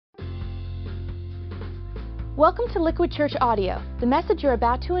Welcome to Liquid Church Audio. The message you're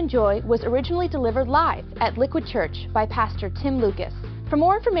about to enjoy was originally delivered live at Liquid Church by Pastor Tim Lucas. For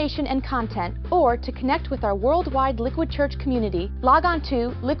more information and content, or to connect with our worldwide Liquid Church community, log on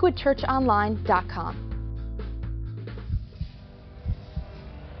to liquidchurchonline.com.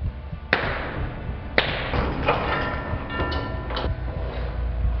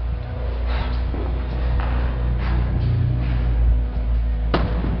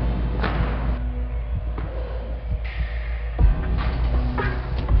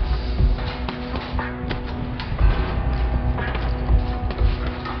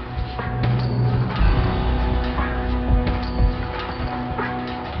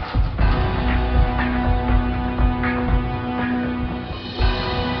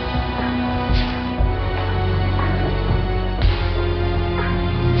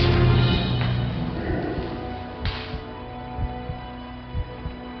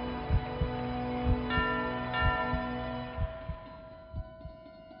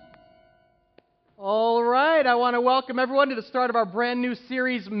 I want to welcome everyone to the start of our brand new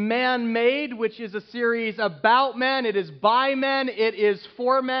series, Man Made, which is a series about men. It is by men. It is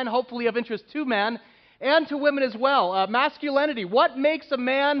for men, hopefully of interest to men and to women as well. Masculinity. What makes a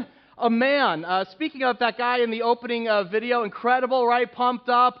man a man? Speaking of that guy in the opening video, incredible, right? Pumped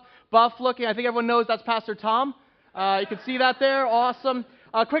up, buff looking. I think everyone knows that's Pastor Tom. You can see that there. Awesome.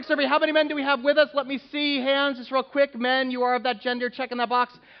 Quick survey, how many men do we have with us? Let me see hands, just real quick. Men, you are of that gender, check in that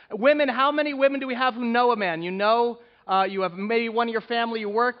box. Women, how many women do we have who know a man? You know, you have maybe one of your family, you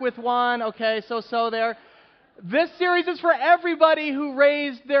work with one. Okay, so there. This series is for everybody who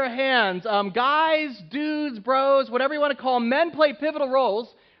raised their hands. Guys, dudes, bros, whatever you want to call them. Men play pivotal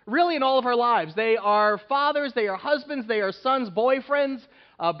roles, really, in all of our lives. They are fathers, they are husbands, they are sons, boyfriends,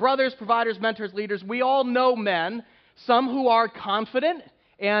 brothers, providers, mentors, leaders. We all know men, some who are confident,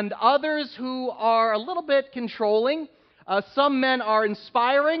 and others who are a little bit controlling. Some men are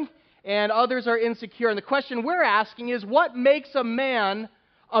inspiring, and others are insecure. And the question we're asking is, what makes a man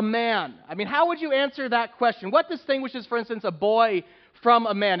a man? I mean, how would you answer that question? What distinguishes, for instance, a boy from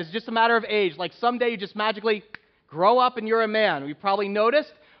a man? Is it just a matter of age? Like someday you just magically grow up and you're a man. We've probably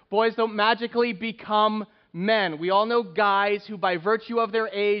noticed boys don't magically become men. We all know guys who, by virtue of their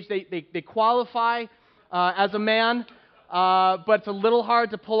age, they qualify as a man. But it's a little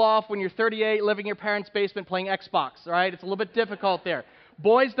hard to pull off when you're 38, living in your parents' basement playing Xbox, right? It's a little bit difficult there.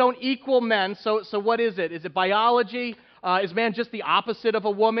 Boys don't equal men, so what is it? Is it biology? Is man just the opposite of a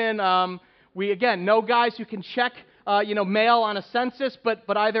woman? We, again, know guys who can check, male on a census,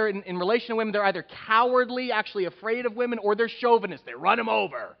 but either in relation to women, they're either cowardly, actually afraid of women, or they're chauvinists. They run them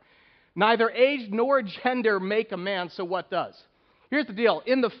over. Neither age nor gender make a man, so what does? Here's the deal.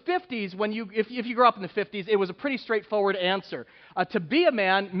 In the 50s, if you grew up in the 50s, it was a pretty straightforward answer. To be a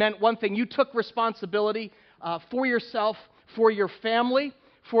man meant one thing. You took responsibility for yourself, for your family,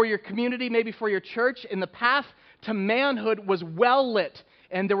 for your community, maybe for your church. And the path to manhood was well lit,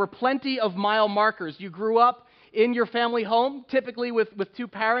 and there were plenty of mile markers. You grew up in your family home, typically with two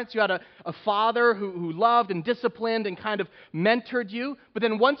parents. You had a father who loved and disciplined and kind of mentored you. But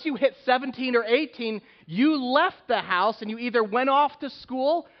then once you hit 17 or 18, you left the house and you either went off to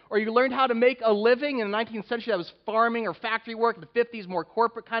school or you learned how to make a living. In the 19th century, that was farming or factory work. In the 50s, more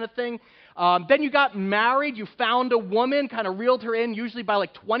corporate kind of thing. Then you got married. You found a woman, kind of reeled her in, usually by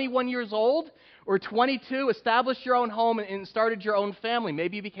like 21 years old or 22, established your own home and started your own family.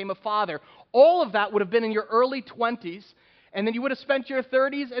 Maybe you became a father. All of that would have been in your early 20s, and then you would have spent your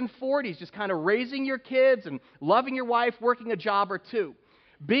 30s and 40s just kind of raising your kids and loving your wife, working a job or two.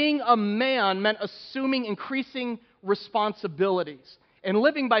 Being a man meant assuming increasing responsibilities and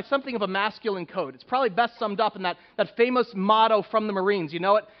living by something of a masculine code. It's probably best summed up in that famous motto from the Marines. You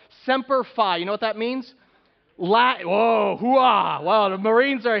know it? Semper Fi. You know what that means? Latin. Whoa, hooah. Well, the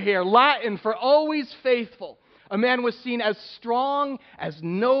Marines are here. Latin for always faithful. A man was seen as strong, as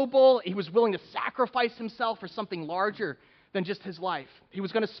noble. He was willing to sacrifice himself for something larger than just his life. He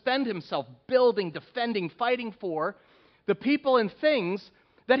was going to spend himself building, defending, fighting for the people and things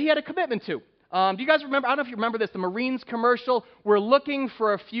that he had a commitment to. Do you guys remember? I don't know if you remember this, the Marines commercial, "We're looking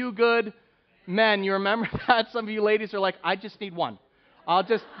for a few good men." You remember that? Some of you ladies are like, "I just need one. I'll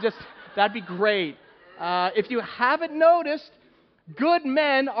just that'd be great." If you haven't noticed, good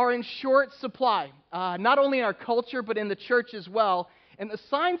men are in short supply, not only in our culture, but in the church as well. And the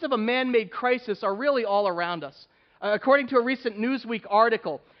signs of a man-made crisis are really all around us. According to a recent Newsweek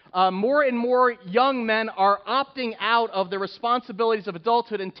article, more and more young men are opting out of the responsibilities of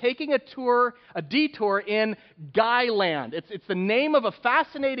adulthood and taking a detour in Guyland. It's the name of a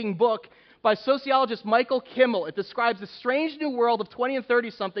fascinating book by sociologist Michael Kimmel. It describes the strange new world of 20 and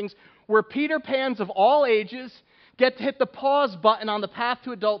 30-somethings where Peter Pans of all ages get to hit the pause button on the path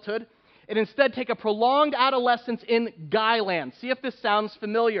to adulthood and instead take a prolonged adolescence in Guyland. See if this sounds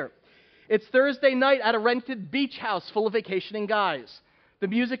familiar. It's Thursday night at a rented beach house full of vacationing guys. The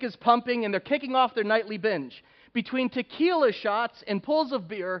music is pumping and they're kicking off their nightly binge. Between tequila shots and pulls of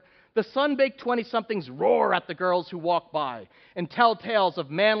beer, the sun-baked 20-somethings roar at the girls who walk by and tell tales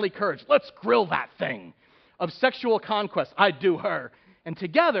of manly courage. Let's grill that thing. Of sexual conquest. I do her. And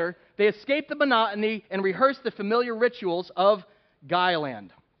together, they escape the monotony and rehearse the familiar rituals of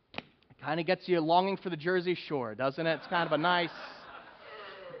Guyland. It kind of gets you longing for the Jersey Shore, doesn't it? It's kind of a nice...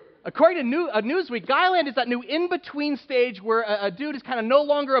 According to Newsweek, Guyland is that new in-between stage where a dude is kind of no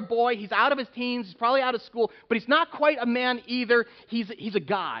longer a boy. He's out of his teens. He's probably out of school. But he's not quite a man either. He's a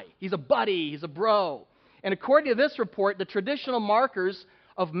guy. He's a buddy. He's a bro. And according to this report, the traditional markers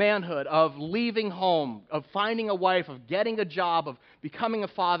of manhood, of leaving home, of finding a wife, of getting a job, of becoming a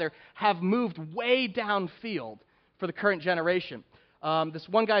father, have moved way downfield for the current generation. This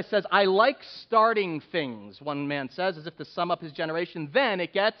one guy says, I like starting things, one man says, as if to sum up his generation. Then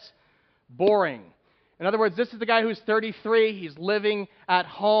it gets boring. In other words, this is the guy who's 33. He's living at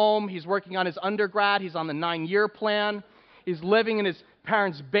home. He's working on his undergrad. He's on the 9-year plan. He's living in his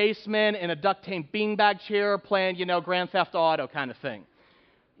parents' basement in a duct tape beanbag chair playing, Grand Theft Auto kind of thing.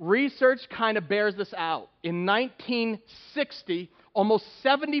 Research kind of bears this out. In 1960, almost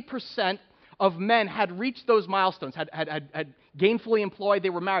 70% of men had reached those milestones, had gainfully employed, they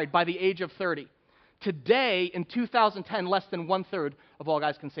were married by the age of 30. Today, in 2010, less than 1/3 of all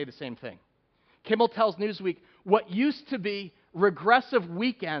guys can say the same thing. Kimmel tells Newsweek, what used to be regressive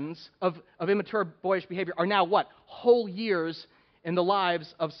weekends of immature boyish behavior are now what? Whole years in the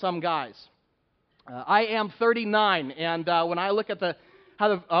lives of some guys. I am 39, and when I look at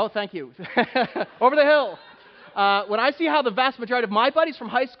oh, thank you, over the hill. When I see how the vast majority of my buddies from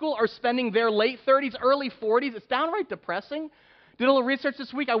high school are spending their late 30s, early 40s, it's downright depressing. Did a little research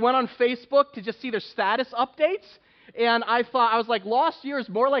this week. I went on Facebook to just see their status updates, and I was like, lost years,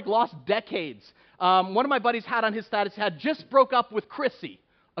 more like lost decades. One of my buddies had on his status, had just broke up with Chrissy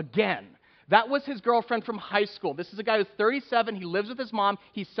again. That was his girlfriend from high school. This is a guy who's 37. He lives with his mom.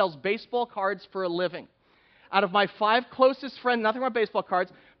 He sells baseball cards for a living. Out of my 5 closest friends, nothing about baseball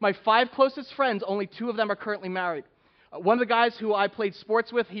cards, my 5 closest friends, only 2 of them are currently married. One of the guys who I played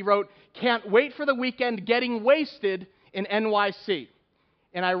sports with, he wrote, can't wait for the weekend getting wasted in NYC.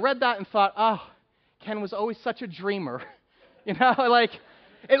 And I read that and thought, oh, Ken was always such a dreamer. Like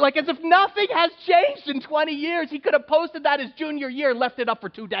as if nothing has changed in 20 years. He could have posted that his junior year, left it up for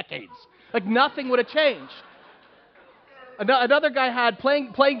 2 decades. Like nothing would have changed. Another guy had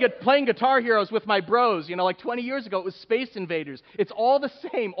playing Guitar Heroes with my bros, like 20 years ago, it was Space Invaders. It's all the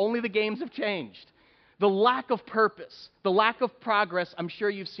same, only the games have changed. The lack of purpose, the lack of progress, I'm sure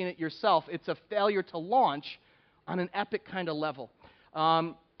you've seen it yourself. It's a failure to launch on an epic kind of level.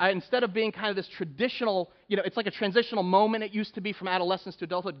 Instead of being kind of this traditional, it's like a transitional moment it used to be from adolescence to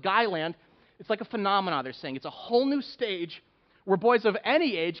adulthood, Guyland, it's like a phenomenon, they're saying. It's a whole new stage where boys of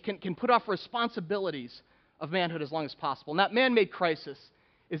any age can put off responsibilities of manhood as long as possible. And that man-made crisis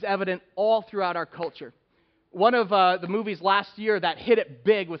is evident all throughout our culture. One of the movies last year that hit it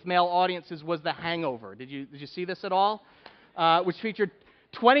big with male audiences was The Hangover. Did you see this at all? Which featured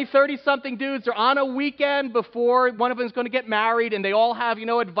 20, 30-something dudes. They're on a weekend before one of them is going to get married, and they all have,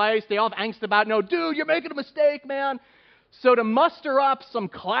 advice. They all have angst about, no, dude, you're making a mistake, man. So to muster up some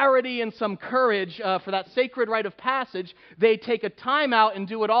clarity and some courage for that sacred rite of passage, they take a time out and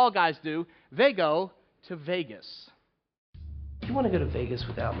do what all guys do. They go to Vegas. If you want to go to Vegas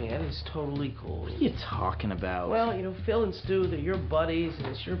without me, that is totally cool. What are you talking about? Well, Phil and Stu, they're your buddies, and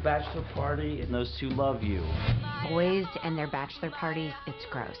it's your bachelor party, and those 2 love you. Boys and their bachelor parties, it's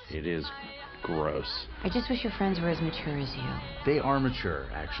gross. It is gross. I just wish your friends were as mature as you. They are mature,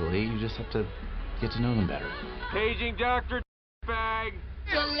 actually. You just have to get to know them better. Paging Dr. Bag.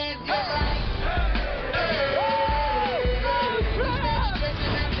 Now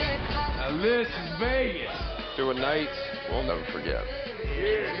this is Vegas. Through a night we'll never forget.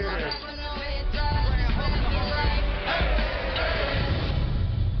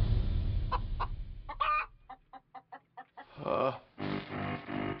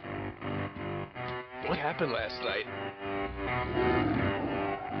 What happened last night?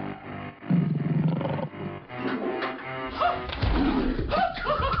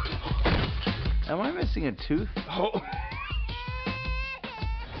 Am I missing a tooth? Oh.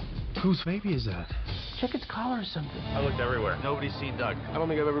 Whose baby is that? check its collar or something. I looked everywhere. Nobody's seen Doug. I don't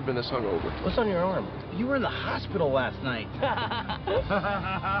think I've ever been this hungover. What's on your arm? You were in the hospital last night.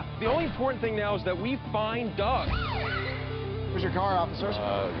 The only important thing now is that we find Doug. Where's your car, officers?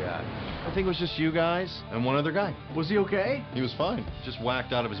 Oh, God. I think it was just you guys and one other guy. Was he okay? He was fine. Just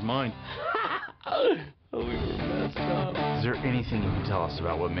whacked out of his mind. Oh, we were messed up. Is there anything you can tell us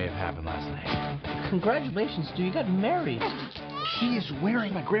about what may have happened last night? Congratulations, dude. You got married. He is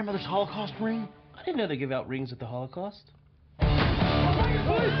wearing my grandmother's Holocaust ring. I didn't know they give out rings at the Holocaust.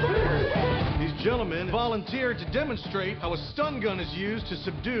 These gentlemen volunteered to demonstrate how a stun gun is used to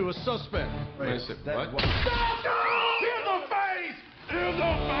subdue a suspect. Wait a second. What?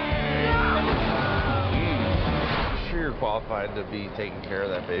 Sure you're qualified to be taking care of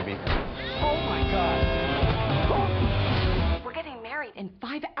that baby. Oh my God. We're getting married in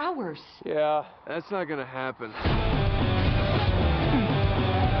 5 hours. Yeah, that's not gonna happen.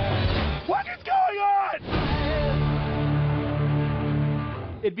 What is going on?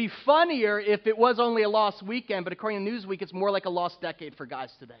 It'd be funnier if it was only a lost weekend, but according to Newsweek, it's more like a lost decade for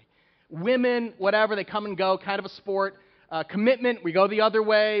guys today. Women, whatever, they come and go, kind of a sport. Commitment, we go the other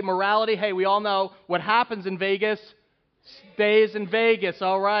way. Morality, hey, we all know what happens in Vegas stays in Vegas.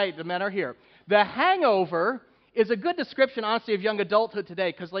 All right, the men are here. The Hangover is a good description, honestly, of young adulthood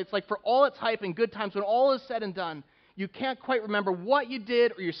today, because it's like for all its hype and good times, when all is said and done, you can't quite remember what you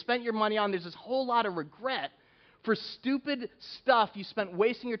did or you spent your money on. There's this whole lot of regret for stupid stuff you spent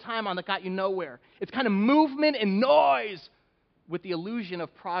wasting your time on that got you nowhere. It's kind of movement and noise with the illusion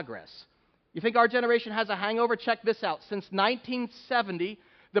of progress. You think our generation has a hangover? Check this out. Since 1970,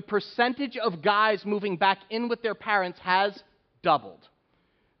 the percentage of guys moving back in with their parents has doubled.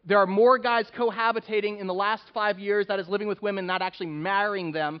 There are more guys cohabitating in the last 5 years, that is living with women, not actually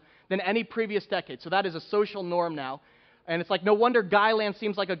marrying them, than any previous decade. So that is a social norm now. And it's like, no wonder Guyland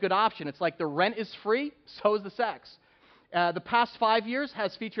seems like a good option. It's like the rent is free, so is the sex. The past 5 years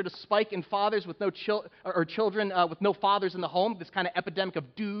has featured a spike in fathers with no children with no fathers in the home, this kind of epidemic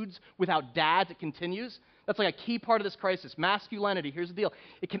of dudes without dads. It continues. That's like a key part of this crisis. Masculinity, here's the deal.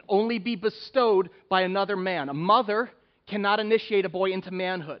 It can only be bestowed by another man. A mother cannot initiate a boy into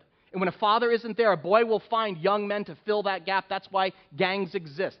manhood. And when a father isn't there, a boy will find young men to fill that gap. That's why gangs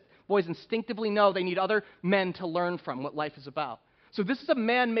exist. Boys instinctively know they need other men to learn from what life is about. So this is a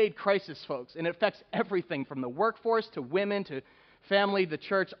man-made crisis, folks, and it affects everything from the workforce to women to family, the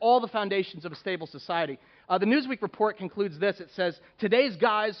church, all the foundations of a stable society. The Newsweek report concludes this. It says, today's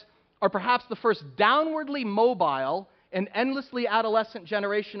guys are perhaps the first downwardly mobile and endlessly adolescent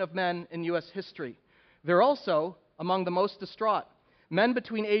generation of men in U.S. history. They're also among the most distraught. Men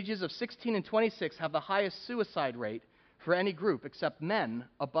between ages of 16 and 26 have the highest suicide rate for any group except men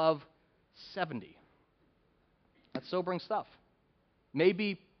above 70. That's sobering stuff.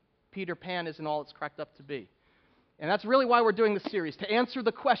 Maybe Peter Pan isn't all it's cracked up to be. And that's really why we're doing this series, to answer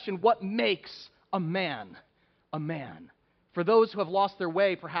the question, what makes a man a man? For those who have lost their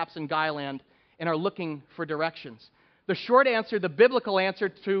way, perhaps in Guyland, and are looking for directions. The short answer, the biblical answer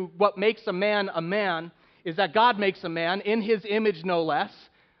to what makes a man, is that God makes a man in his image, no less,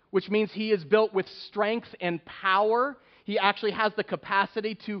 which means he is built with strength and power. He actually has the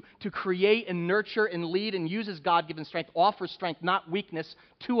capacity to create and nurture and lead and uses God-given strength, offers strength, not weakness,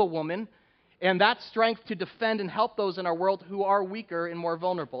 to a woman. And that strength to defend and help those in our world who are weaker and more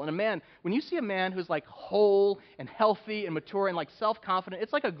vulnerable. And a man, when you see a man who's like whole and healthy and mature and like self-confident,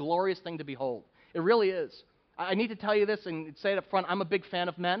 it's like a glorious thing to behold. It really is. I need to tell you this and say it up front. I'm a big fan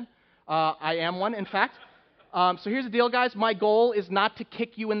of men. I am one, in fact. So here's the deal, guys. My goal is not to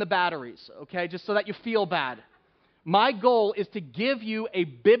kick you in the batteries, okay, just so that you feel bad. My goal is to give you a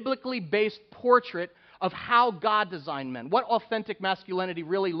biblically based portrait of how God designed men, what authentic masculinity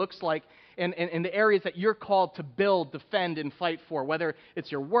really looks like in the areas that you're called to build, defend, and fight for, whether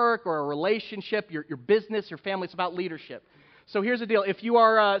it's your work or a relationship, your business, your family. It's about leadership. So here's the deal. If you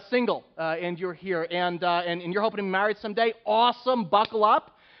are single and you're here and you're hoping to be married someday, awesome, buckle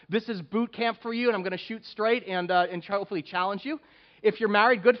up. This is boot camp for you, and I'm going to shoot straight and hopefully challenge you. If you're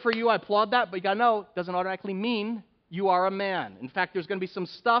married, good for you. I applaud that, but you got to know, it doesn't automatically mean you are a man. In fact, there's going to be some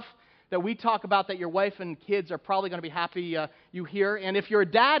stuff that we talk about that your wife and kids are probably going to be happy you hear. And if you're a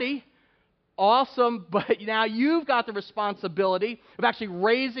daddy, awesome, but now you've got the responsibility of actually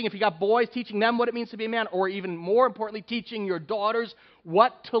raising, if you got boys, teaching them what it means to be a man, or even more importantly, teaching your daughters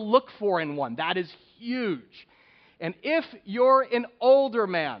what to look for in one. That is huge. And if you're an older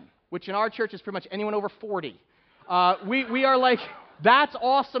man, which in our church is pretty much anyone over 40, we are like, that's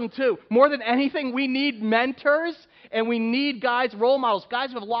awesome too. More than anything, we need mentors and we need guys, role models,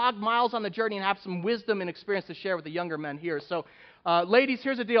 guys who have logged miles on the journey and have some wisdom and experience to share with the younger men here. So Ladies,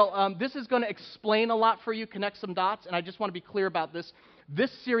 here's the deal. This is going to explain a lot for you, connect some dots, and I just want to be clear about this.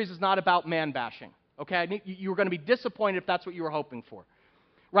 This series is not about man bashing, okay? You're going to be disappointed if that's what you were hoping for.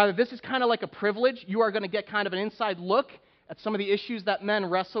 Rather, this is kind of like a privilege. You are going to get kind of an inside look at some of the issues that men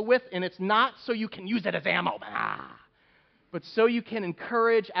wrestle with, and it's not so you can use it as ammo, but so you can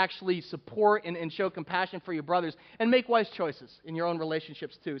encourage, actually support, and show compassion for your brothers, and make wise choices in your own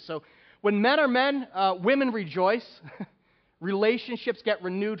relationships too. So when men are men, women rejoice. Relationships get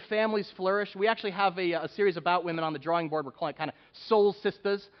renewed, families flourish. We actually have a series about women on the drawing board. We're calling it kind of Soul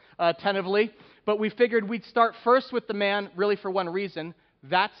Sisters, tentatively. But we figured we'd start first with the man, really for one reason.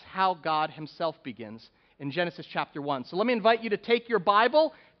 That's how God himself begins in Genesis chapter 1. So let me invite you to take your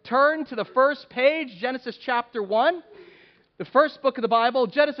Bible, turn to the first page, Genesis chapter 1. The first book of the Bible.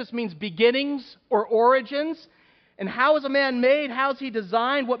 Genesis means beginnings or origins. And how is a man made? How is he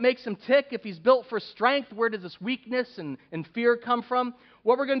designed? What makes him tick? If he's built for strength, where does this weakness and fear come from?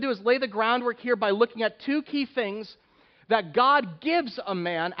 What we're going to do is lay the groundwork here by looking at two key things that God gives a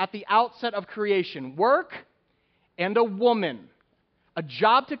man at the outset of creation: work and a woman, a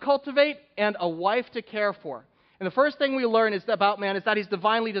job to cultivate and a wife to care for. And the first thing we learn about man is that he's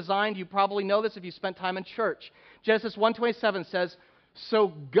divinely designed. You probably know this if you spent time in church. Genesis 1:27 says,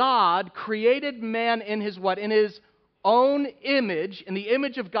 "So God created man in his" what? In his own image. In the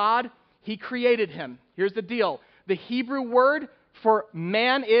image of God, he created him. Here's the deal. The Hebrew word for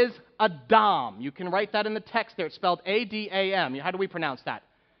man is Adam. You can write that in the text there. It's spelled A-D-A-M. How do we pronounce that?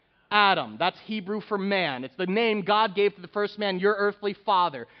 Adam. That's Hebrew for man. It's the name God gave to the first man, your earthly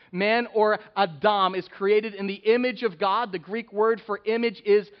father. Man, or Adam, is created in the image of God. The Greek word for image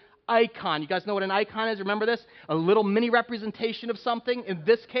is icon. You guys know what an icon is? Remember this? A little mini representation of something. In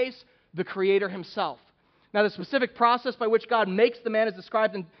this case, the Creator himself. Now, the specific process by which God makes the man is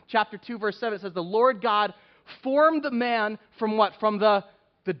described in chapter 2, verse 7. It says, "The Lord God formed the man from" what? "From the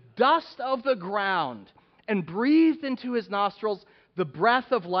dust of the ground, and breathed into his nostrils the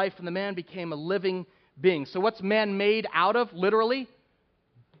breath of life, and the man became a living being." So what's man made out of? Literally,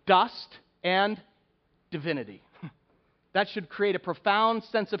 dust and divinity. That should create a profound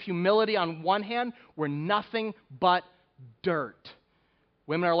sense of humility on one hand. We're nothing but dirt.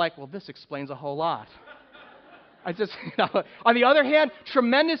 Women are like, well, this explains a whole lot. On the other hand,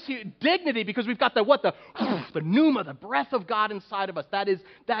 tremendous dignity, because we've got the pneuma, the breath of God inside of us. That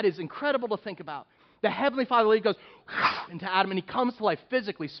is incredible to think about. The Heavenly Father goes into Adam, and he comes to life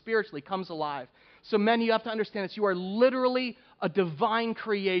physically, spiritually, comes alive. So men, you have to understand this. You are literally a divine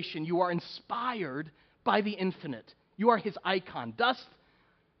creation. You are inspired by the infinite. You are his icon. Dust,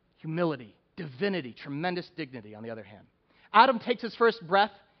 humility, divinity, tremendous dignity on the other hand. Adam takes his first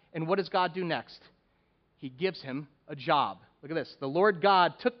breath, and what does God do next? He gives him a job. Look at this. The Lord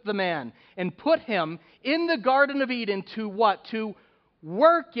God took the man and put him in the Garden of Eden to what? To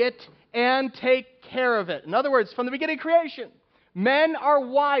work it and take care of it. In other words, from the beginning of creation, men are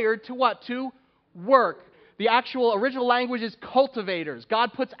wired to what? To work. The actual original language is cultivators.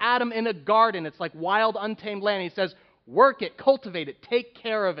 God puts Adam in a garden. It's like wild, untamed land. He says, work it, cultivate it, take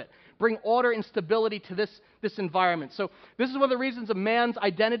care of it. Bring order and stability to this environment. So this is one of the reasons a man's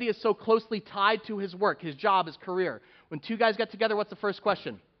identity is so closely tied to his work, his job, his career. When two guys get together, what's the first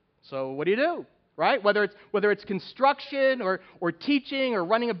question? So what do you do? Right? Whether it's construction or teaching or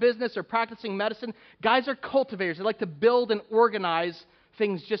running a business or practicing medicine, guys are cultivators. They like to build and organize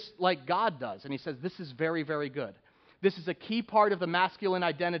things just like God does. And he says this is very, very good. This is a key part of the masculine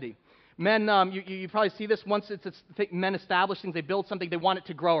identity. Men, you probably see this once men establish things, they build something, they want it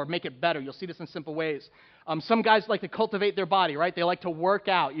to grow or make it better. You'll see this in simple ways. Some guys like to cultivate their body, right? They like to work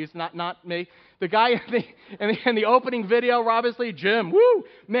out. Not me. The guy in the opening video, obviously, Jim, woo,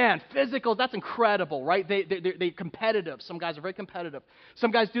 man, physical, that's incredible, right? They're competitive. Some guys are very competitive.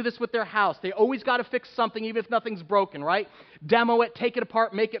 Some guys do this with their house. They always got to fix something, even if nothing's broken, right? Demo it, take it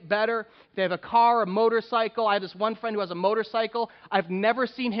apart, make it better. If they have a car, a motorcycle. I have this one friend who has a motorcycle. I've never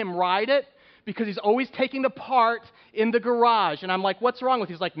seen him ride it because he's always taking it apart in the garage. And I'm like, what's wrong with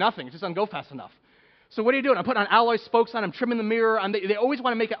you? He's like, nothing. It just doesn't go fast enough. So what are you doing? I'm putting on alloy spokes on. I'm trimming the mirror. They always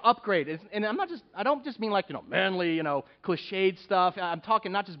want to make an upgrade. And I don't just mean like, manly, cliched stuff. I'm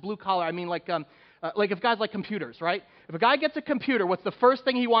talking not just blue collar. I mean like if guys like computers, right? If a guy gets a computer, what's the first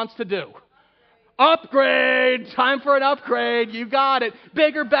thing he wants to do? Upgrade! Time for an upgrade. You got it.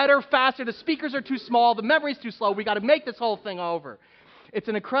 Bigger, better, faster. The speakers are too small. The memory's too slow. We got to make this whole thing over. It's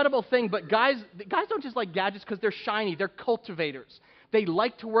an incredible thing, but guys don't just like gadgets because they're shiny. They're cultivators. They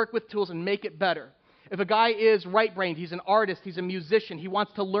like to work with tools and make it better. If a guy is right-brained, he's an artist, he's a musician, he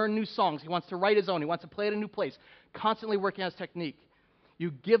wants to learn new songs, he wants to write his own, he wants to play at a new place, constantly working on his technique. You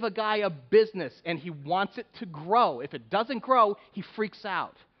give a guy a business and he wants it to grow. If it doesn't grow, he freaks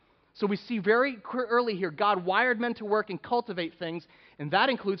out. So we see very early here, God wired men to work and cultivate things, and that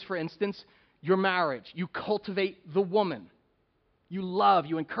includes, for instance, your marriage. You cultivate the woman. You love,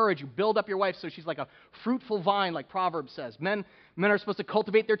 you encourage, you build up your wife so she's like a fruitful vine, like Proverbs says. Men are supposed to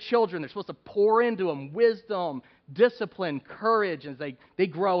cultivate their children. They're supposed to pour into them wisdom, discipline, courage as they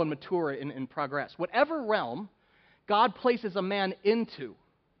grow and mature and progress. Whatever realm God places a man into,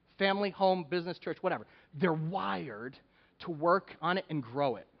 family, home, business, church, whatever, they're wired to work on it and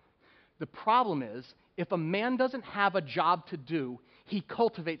grow it. The problem is, if a man doesn't have a job to do, he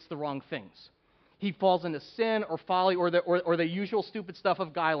cultivates the wrong things. He falls into sin or folly or the usual stupid stuff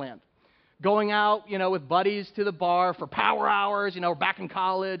of guyland. Going out, with buddies to the bar for power hours, back in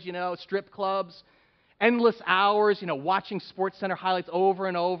college, strip clubs, endless hours, watching SportsCenter highlights over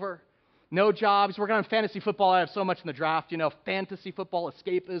and over. No job. He's working on fantasy football. I have so much in the draft, fantasy football,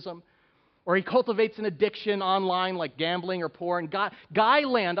 escapism. Or he cultivates an addiction online like gambling or porn.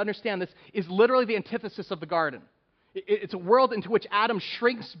 Guyland, understand this, is literally the antithesis of the garden. It's a world into which Adam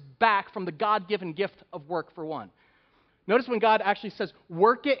shrinks back from the God-given gift of work, for one. Notice when God actually says,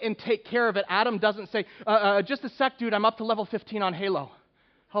 work it and take care of it, Adam doesn't say, just a sec, dude, I'm up to level 15 on Halo.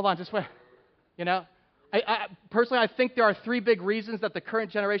 Hold on, just wait. I personally, I think there are three big reasons that the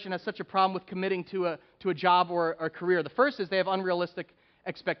current generation has such a problem with committing to a job or a career. The first is they have unrealistic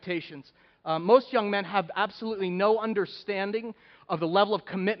expectations. Most young men have absolutely no understanding of the level of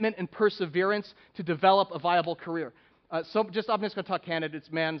commitment and perseverance to develop a viable career. I'm just going to talk candidates,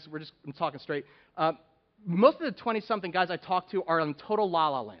 I'm talking straight. Most of the 20-something guys I talk to are in total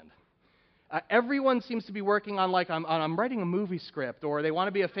la-la land. Everyone seems to be working on, I'm writing a movie script, or they want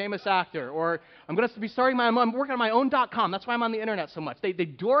to be a famous actor, or I'm going to be I'm working on my own .com. That's why I'm on the internet so much. They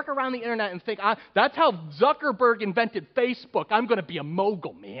dork around the internet and think, that's how Zuckerberg invented Facebook. I'm going to be a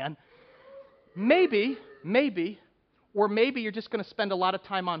mogul, man. Maybe, or maybe you're just going to spend a lot of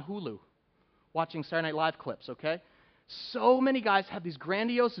time on Hulu watching Saturday Night Live clips, okay? So many guys have these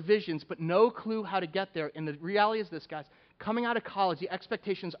grandiose visions, but no clue how to get there. And the reality is this, guys. Coming out of college, the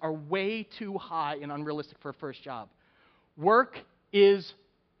expectations are way too high and unrealistic for a first job. Work is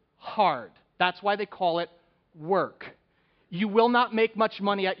hard. That's why they call it work. You will not make much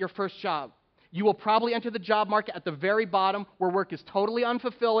money at your first job. You will probably enter the job market at the very bottom where work is totally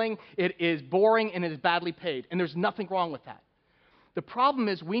unfulfilling, it is boring, and it is badly paid. And there's nothing wrong with that. The problem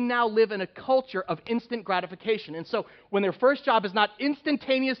is we now live in a culture of instant gratification. And so when their first job is not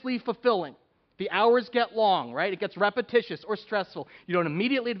instantaneously fulfilling, the hours get long, right? It gets repetitious or stressful. You don't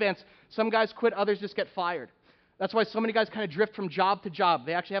immediately advance. Some guys quit, others just get fired. That's why so many guys kind of drift from job to job.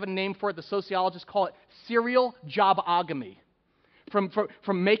 They actually have a name for it. The sociologists call it serial jobogamy.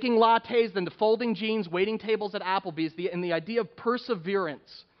 From making lattes, then to folding jeans, waiting tables at Applebee's, and the idea of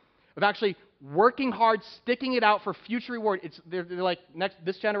perseverance, of actually working hard, sticking it out for future reward. They're like,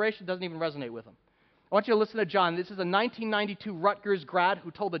 this generation doesn't even resonate with them. I want you to listen to John. This is a 1992 Rutgers grad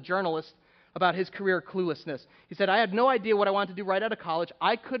who told a journalist about his career cluelessness. He said, I had no idea what I wanted to do right out of college.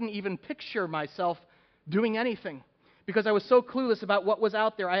 I couldn't even picture myself doing anything because I was so clueless about what was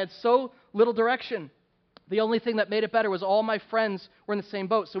out there. I had so little direction. The only thing that made it better was all my friends were in the same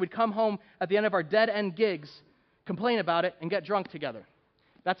boat. So we'd come home at the end of our dead-end gigs, complain about it, and get drunk together.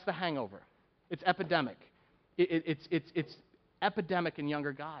 That's the hangover. It's epidemic. It's epidemic in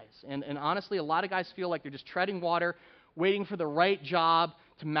younger guys. And honestly, a lot of guys feel like they're just treading water, waiting for the right job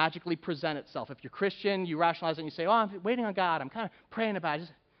to magically present itself. If you're Christian, you rationalize it and you say, I'm waiting on God. I'm kind of praying about it.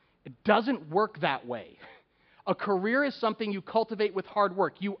 It doesn't work that way. A career is something you cultivate with hard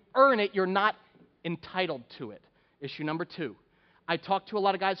work. You earn it. You're not entitled to it. Issue number 2. I talk to a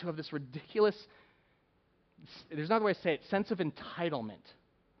lot of guys who have this ridiculous, there's another way to say it, sense of entitlement.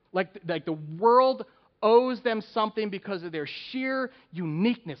 Like the world owes them something because of their sheer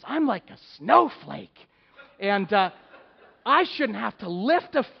uniqueness. I'm like a snowflake. And I shouldn't have to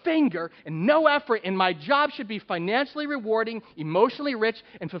lift a finger and no effort, and my job should be financially rewarding, emotionally rich,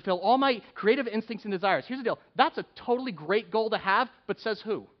 and fulfill all my creative instincts and desires. Here's the deal. That's a totally great goal to have, but says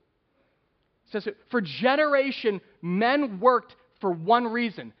who? Says who? For generation, men worked for one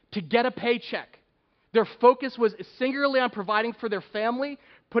reason, to get a paycheck. Their focus was singularly on providing for their family,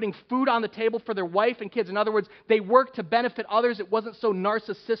 putting food on the table for their wife and kids. In other words, they worked to benefit others. It wasn't so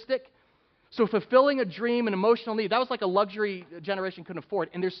narcissistic. So fulfilling a dream, an emotional need, that was like a luxury a generation couldn't afford.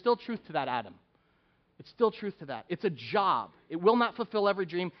 And there's still truth to that, Adam. It's still truth to that. It's a job. It will not fulfill every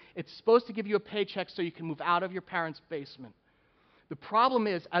dream. It's supposed to give you a paycheck so you can move out of your parents' basement. The problem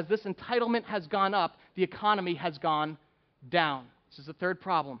is, as this entitlement has gone up, the economy has gone down. This is the third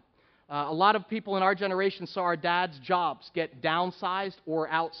problem. A lot of people in our generation saw our dad's jobs get downsized or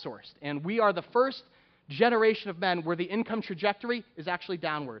outsourced. And we are the first generation of men where the income trajectory is actually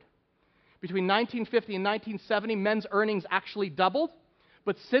downward. Between 1950 and 1970, men's earnings actually doubled.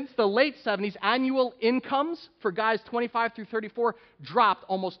 But since the late 70s, annual incomes for guys 25 through 34 dropped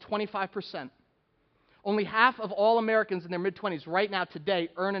almost 25%. Only half of all Americans in their mid-20s right now today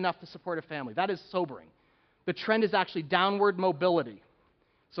earn enough to support a family. That is sobering. The trend is actually downward mobility.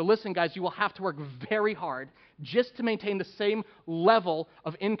 So listen, guys, you will have to work very hard just to maintain the same level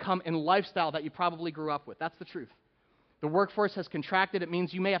of income and lifestyle that you probably grew up with. That's the truth. The workforce has contracted. It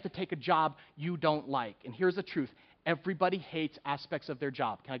means you may have to take a job you don't like. And here's the truth. Everybody hates aspects of their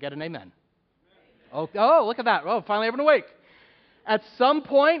job. Can I get an amen? Oh, look at that. Oh, finally everyone awake. At some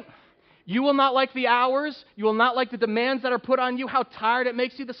point, you will not like the hours. You will not like the demands that are put on you, how tired it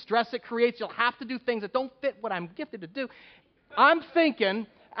makes you, the stress it creates. You'll have to do things that don't fit what I'm gifted to do. I'm thinking,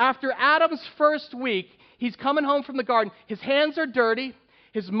 after Adam's first week, he's coming home from the garden. His hands are dirty.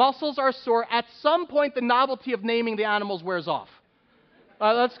 His muscles are sore. At some point, the novelty of naming the animals wears off.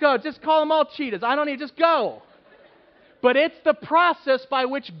 Let's go. Just call them all cheetahs. I don't need, just go. But it's the process by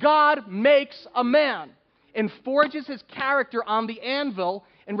which God makes a man and forges his character on the anvil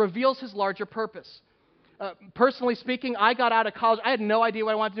and reveals his larger purpose. Personally speaking, I got out of college. I had no idea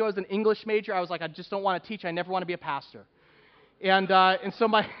what I wanted to do. I was an English major. I was like, I just don't want to teach. I never want to be a pastor. And so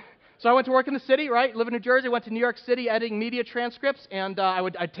I went to work in the city, right? Live in New Jersey. Went to New York City editing media transcripts. And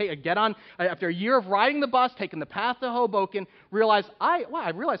after a year of riding the bus, taking the path to Hoboken, I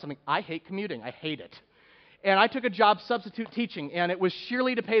realized something. I hate commuting. I hate it. And I took a job substitute teaching, and it was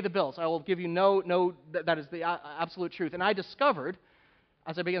sheerly to pay the bills. I will give you that is the absolute truth. And I discovered,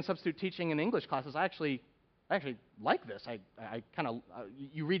 as I began substitute teaching in English classes, I actually like this. I kind of,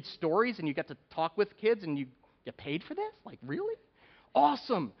 you read stories and you get to talk with kids and you get paid for this? Like, really?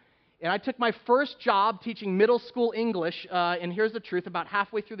 Awesome. And I took my first job teaching middle school English, and here's the truth. About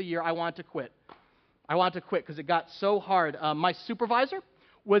halfway through the year, I wanted to quit. I wanted to quit because it got so hard. My supervisor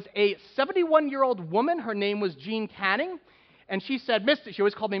was a 71-year-old woman. Her name was Jean Canning, and she said, she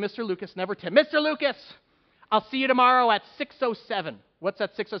always called me Mr. Lucas, never Tim. Mr. Lucas, I'll see you tomorrow at 6:07. What's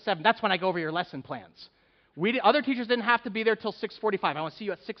that 6:07? That's when I go over your lesson plans. Other teachers didn't have to be there till 6:45. I want to see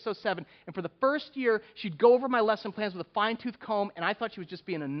you at 6:07. And for the first year, she'd go over my lesson plans with a fine-tooth comb, and I thought she was just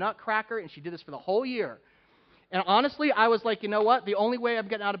being a nutcracker, and she did this for the whole year. And honestly, I was like, you know what? The only way I'm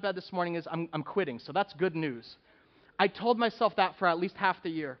getting out of bed this morning is I'm quitting, so that's good news. I told myself that for at least half the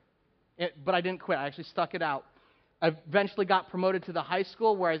year, but I didn't quit. I actually stuck it out. I eventually got promoted to the high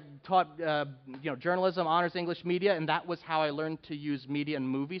school where I taught journalism, honors English media, and that was how I learned to use media and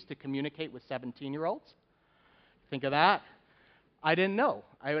movies to communicate with 17-year-olds. Think of that. I didn't know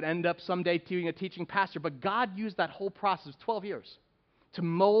I would end up someday being a teaching pastor, but God used that whole process, 12 years, to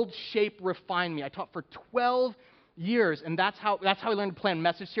mold, shape, refine me. I taught for 12 years, and that's how I learned to plan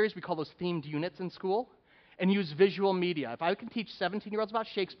message series. We call those themed units in school, and use visual media. If I can teach 17-year-olds about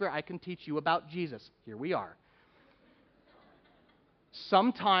Shakespeare, I can teach you about Jesus. Here we are.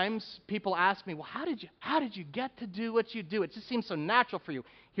 Sometimes people ask me, well, how did you get to do what you do? It just seems so natural for you.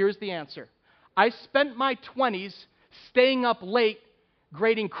 Here's the answer. I spent my 20s staying up late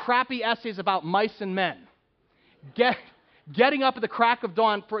grading crappy essays about mice and men. Getting up at the crack of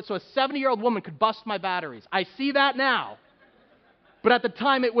dawn so a 70-year-old woman could bust my batteries. I see that now. But at the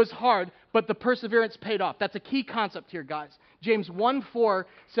time it was hard, but the perseverance paid off. That's a key concept here, guys. James 1:4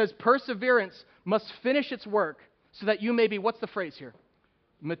 says perseverance must finish its work so that you may be, what's the phrase here?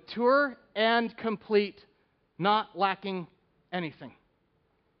 Mature and complete, not lacking anything.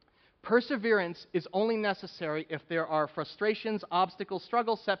 Perseverance is only necessary if there are frustrations, obstacles,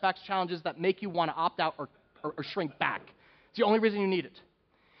 struggles, setbacks, challenges that make you want to opt out or shrink back. It's the only reason you need it.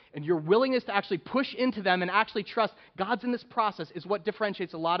 And your willingness to actually push into them and actually trust God's in this process is what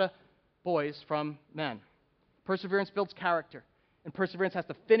differentiates a lot of boys from men. Perseverance builds character, and perseverance has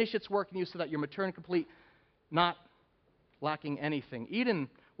to finish its work in you so that you're mature and complete, not lacking anything. Eden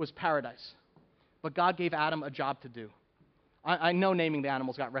was paradise, but God gave Adam a job to do. I know naming the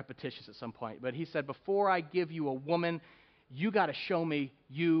animals got repetitious at some point, but he said, before I give you a woman, you got to show me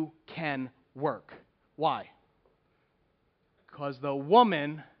you can work. Why? Because the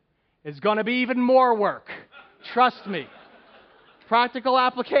woman is going to be even more work. Trust me. Practical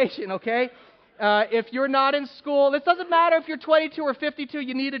application, okay? If you're not in school, this doesn't matter if you're 22 or 52,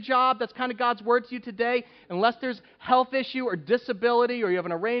 you need a job. That's kind of God's word to you today. Unless there's health issue or disability or you have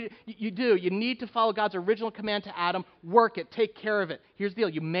an arrangement, you need to follow God's original command to Adam. Work it. Take care of it. Here's the deal.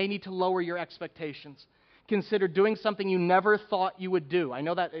 You may need to lower your expectations. Consider doing something you never thought you would do. I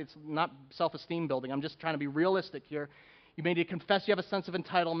know that it's not self-esteem building. I'm just trying to be realistic here. You may need to confess you have a sense of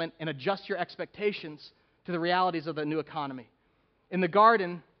entitlement and adjust your expectations to the realities of the new economy. In the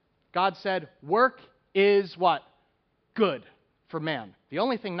garden, God said, work is what? Good for man. The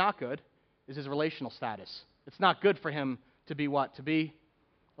only thing not good is his relational status. It's not good for him to be what? To be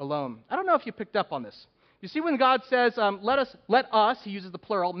alone. I don't know if you picked up on this. You see when God says, let us, he uses the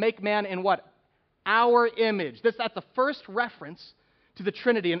plural, make man in what? Our image. That's the first reference to the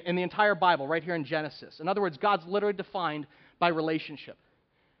Trinity in the entire Bible, right here in Genesis. In other words, God's literally defined by relationship.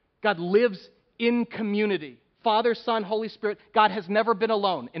 God lives in community. Father, Son, Holy Spirit. God has never been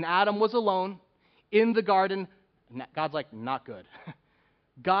alone. And Adam was alone in the garden. God's like, not good.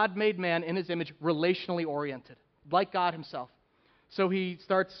 God made man in his image, relationally oriented, like God himself. So he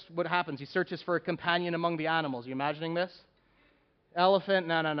starts, what happens? He searches for a companion among the animals. Are you imagining this? Elephant?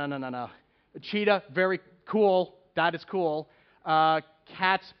 No. A cheetah? Very cool. That is cool.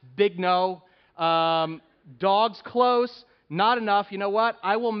 Cats? Big no. Dogs? Close. Not enough. You know what?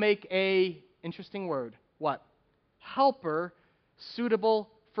 I will make a interesting word. What? Helper suitable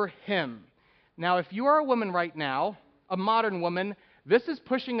for him. Now, if you are a woman right now, a modern woman, this is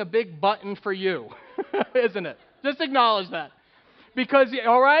pushing a big button for you, isn't it? Just acknowledge that. Because,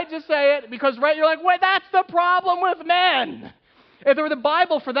 all right, just say it. Because, right, you're like, wait, that's the problem with men. If there were the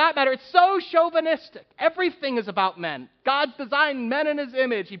Bible, for that matter, it's so chauvinistic. Everything is about men. God's designed men in his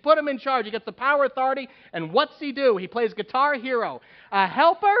image. He put them in charge. He gets the power, authority, and what's he do? He plays guitar hero. A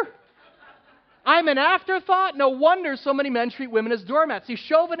helper? I'm an afterthought? No wonder so many men treat women as doormats. See,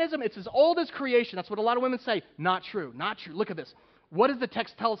 chauvinism, it's as old as creation. That's what a lot of women say. Not true. Not true. Look at this. What does the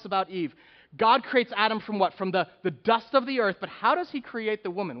text tell us about Eve? God creates Adam from what? From the dust of the earth. But how does he create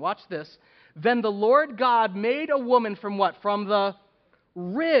the woman? Watch this. Then the Lord God made a woman from what? From the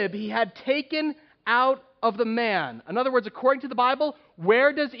rib he had taken out of the man. In other words, according to the Bible,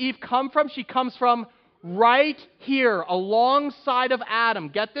 where does Eve come from? She comes from right here, alongside of Adam.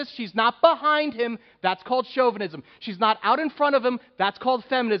 Get this? She's not behind him. That's called chauvinism. She's not out in front of him. That's called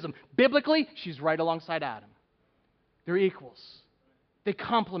feminism. Biblically, she's right alongside Adam. They're equals. They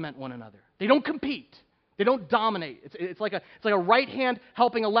complement one another. They don't compete. They don't dominate. It's like a right hand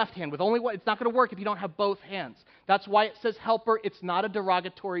helping a left hand with only one. It's not going to work if you don't have both hands. That's why it says helper. It's not a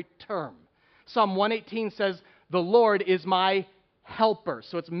derogatory term. Psalm 118 says, "The Lord is my helper."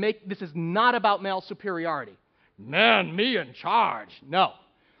 So this is not about male superiority. Man, me in charge. No.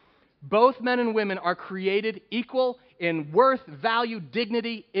 Both men and women are created equal in worth, value,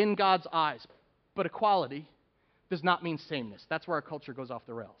 dignity in God's eyes. But equality does not mean sameness. That's where our culture goes off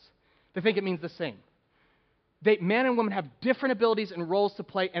the rails. They think it means the same. Man and woman have different abilities and roles to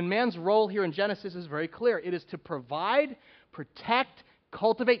play, and man's role here in Genesis is very clear. It is to provide, protect,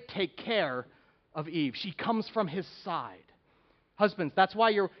 cultivate, take care of Eve. She comes from his side. Husbands, that's why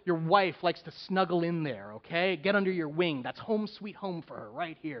your wife likes to snuggle in there, okay? Get under your wing. That's home sweet home for her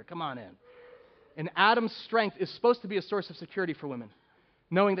right here. Come on in. And Adam's strength is supposed to be a source of security for women,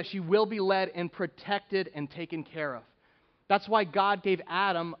 knowing that she will be led and protected and taken care of. That's why God gave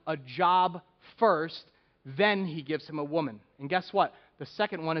Adam a job first, then he gives him a woman. And guess what? The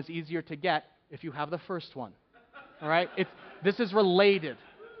second one is easier to get if you have the first one. All right? This is related.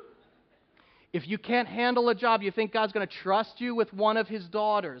 If you can't handle a job, you think God's going to trust you with one of his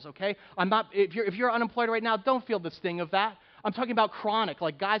daughters, okay? If you're unemployed right now, don't feel the sting of that. I'm talking about chronic,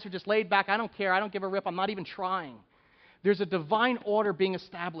 like guys who are just laid back. I don't care. I don't give a rip. I'm not even trying. There's a divine order being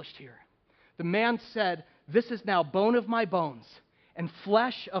established here. The man said, "This is now bone of my bones and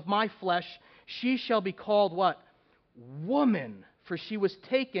flesh of my flesh. She shall be called" what? Woman, for she was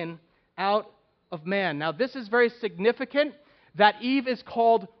taken out of man. Now, this is very significant that Eve is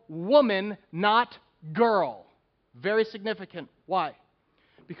called woman, not girl. Very significant. Why?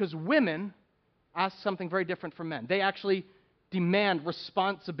 Because women ask something very different from men. They actually demand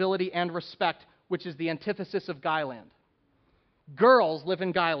responsibility and respect, which is the antithesis of guyland. Girls live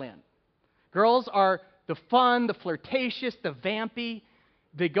in guyland. Girls are the fun, the flirtatious, the vampy.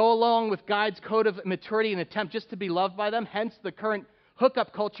 They go along with God's code of maturity and attempt just to be loved by them, hence the current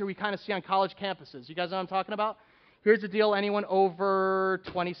hookup culture we kind of see on college campuses. You guys know what I'm talking about? Here's the deal, anyone over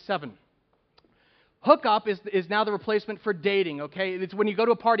 27. Hookup is now the replacement for dating, okay? It's when you go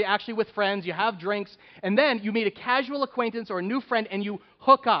to a party actually with friends, you have drinks, and then you meet a casual acquaintance or a new friend and you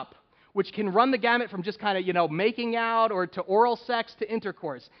hook up, which can run the gamut from just kind of, making out or to oral sex to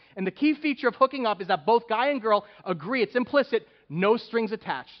intercourse. And the key feature of hooking up is that both guy and girl agree, it's implicit, no strings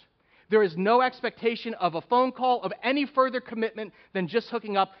attached. There is no expectation of a phone call, of any further commitment than just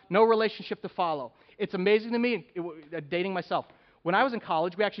hooking up, no relationship to follow. It's amazing to me, dating myself. When I was in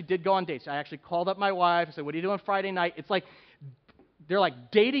college, we actually did go on dates. I actually called up my wife. I said, "What are you doing Friday night?" It's like they're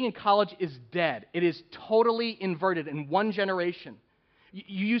like, dating in college is dead. It is totally inverted in one generation.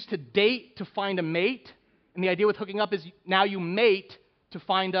 You used to date to find a mate, and the idea with hooking up is now you mate to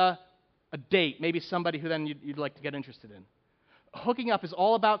find a date, maybe somebody who then you'd like to get interested in. Hooking up is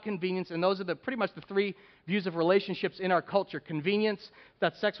all about convenience, and those are pretty much the three views of relationships in our culture. Convenience,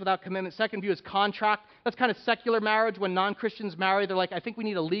 that's sex without commitment. Second view is contract. That's kind of secular marriage. When non-Christians marry, they're like, I think we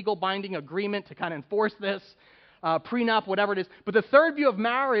need a legal binding agreement to kind of enforce this, prenup, whatever it is. But the third view of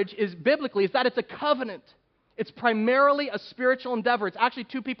marriage is biblically, is that it's a covenant. It's primarily a spiritual endeavor. It's actually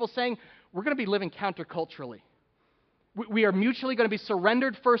two people saying, we're going to be living counterculturally. We are mutually going to be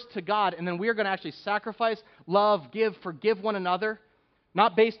surrendered first to God, and then we are going to actually sacrifice, love, give, forgive one another,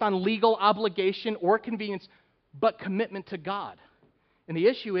 not based on legal obligation or convenience, but commitment to God. And the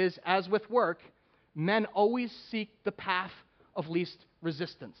issue is, as with work, men always seek the path of least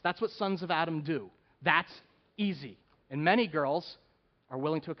resistance. That's what sons of Adam do. That's easy. And many girls are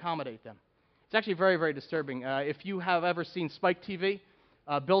willing to accommodate them. It's actually very, very disturbing. If you have ever seen Spike TV,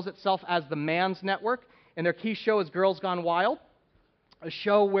 bills itself as the man's network, and their key show is Girls Gone Wild, a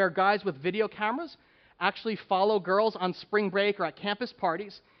show where guys with video cameras actually follow girls on spring break or at campus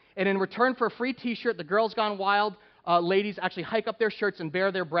parties, and in return for a free T-shirt, the Girls Gone Wild ladies actually hike up their shirts and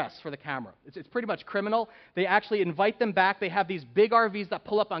bare their breasts for the camera. It's pretty much criminal. They actually invite them back. They have these big RVs that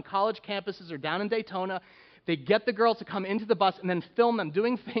pull up on college campuses or down in Daytona. They get the girls to come into the bus and then film them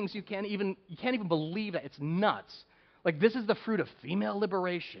doing things you can't even believe it. It's nuts. Like, this is the fruit of female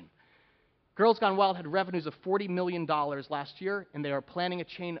liberation. Girls Gone Wild had revenues of $40 million last year, and they are planning a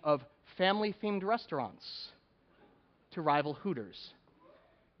chain of family-themed restaurants to rival Hooters.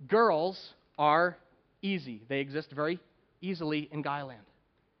 Girls are easy. They exist very easily in Guyland.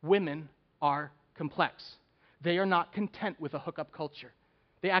 Women are complex. They are not content with a hookup culture.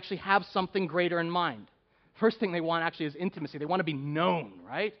 They actually have something greater in mind. First thing they want actually is intimacy. They want to be known,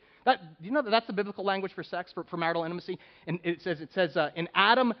 right? You know that's the biblical language for sex, for marital intimacy? And it says, and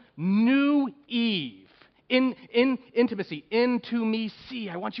Adam knew Eve. In intimacy, into me, see.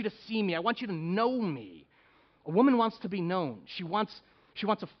 I want you to see me. I want you to know me. A woman wants to be known. She wants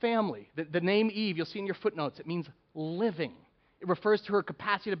a family. The name Eve, you'll see in your footnotes, it means living. It refers to her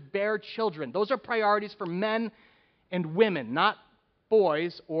capacity to bear children. Those are priorities for men and women, not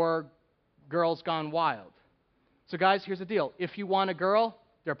boys or girls gone wild. So guys, here's the deal. If you want a girl,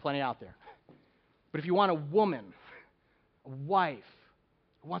 there are plenty out there. But if you want a woman, a wife,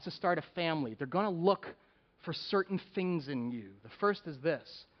 who wants to start a family, they're going to look for certain things in you. The first is this.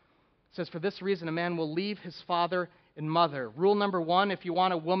 It says, for this reason, a man will leave his father and mother. Rule number one, if you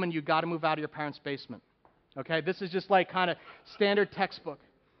want a woman, you've got to move out of your parents' basement. Okay? This is just like kind of standard textbook.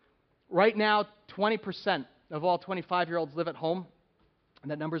 Right now, 20% of all 25-year-olds live at home, and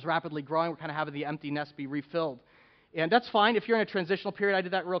that number is rapidly growing. We're kind of having the empty nest be refilled. And that's fine if you're in a transitional period. I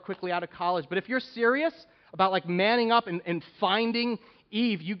did that real quickly out of college. But if you're serious about like manning up and finding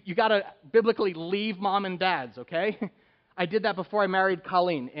Eve, you got to biblically leave mom and dad's, okay? I did that before I married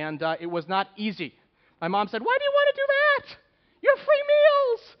Colleen, and it was not easy. My mom said, why do you want to do that? You have free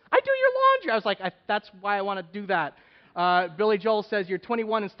meals. I do your laundry. I was like, that's why I want to do that. Billy Joel says, you're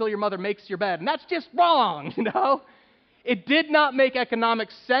 21 and still your mother makes your bed. And that's just wrong, you know? It did not make economic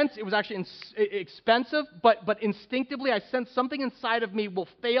sense. It was actually expensive, but instinctively I sensed something inside of me will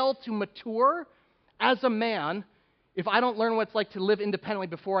fail to mature as a man if I don't learn what it's like to live independently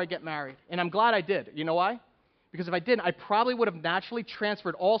before I get married. And I'm glad I did. You know why? Because if I didn't, I probably would have naturally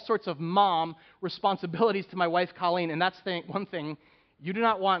transferred all sorts of mom responsibilities to my wife, Colleen. And that's one thing you do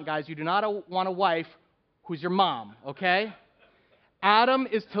not want, guys. You do not want a wife who's your mom, okay? Adam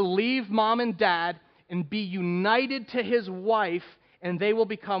is to leave mom and dad and be united to his wife, and they will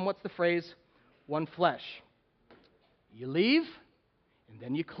become, what's the phrase? One flesh. You leave, and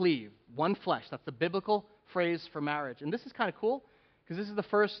then you cleave. One flesh. That's the biblical phrase for marriage. And this is kind of cool, because this is the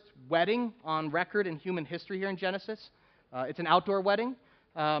first wedding on record in human history here in Genesis. It's an outdoor wedding.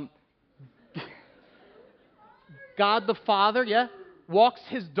 God the Father, walks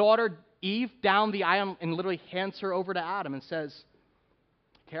his daughter Eve down the aisle and literally hands her over to Adam and says,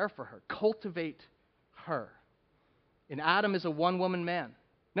 care for her, cultivate her. And Adam is a one-woman man.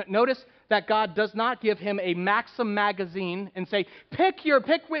 Notice that God does not give him a Maxim magazine and say, pick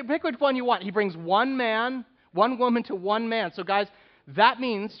which one you want. He brings one man, one woman to one man. So guys, that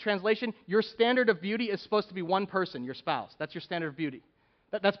means, translation, your standard of beauty is supposed to be one person, your spouse. That's your standard of beauty.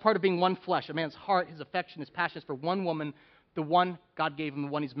 That's part of being one flesh. A man's heart, his affection, his passion is for one woman, the one God gave him, the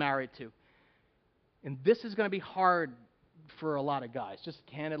one he's married to. And this is going to be hard for a lot of guys, just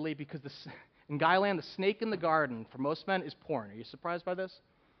candidly, because in Guyland, the snake in the garden for most men is porn. Are you surprised by this?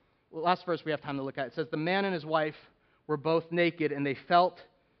 Well, last verse we have time to look at. It says, the man and his wife were both naked, and they felt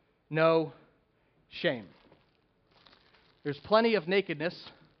no shame. There's plenty of nakedness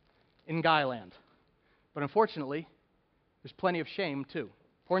in Guyland, but unfortunately, there's plenty of shame too.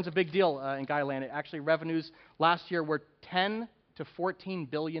 Porn's a big deal in Guyland. Actually, revenues last year were $10 to $14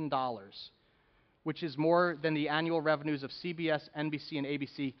 billion, which is more than the annual revenues of CBS, NBC, and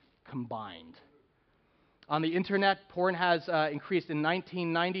ABC combined. On the internet, porn has increased in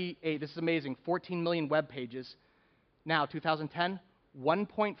 1998. This is amazing. 14 million web pages. Now, 2010,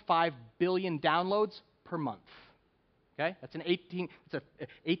 1.5 billion downloads per month. Okay, that's an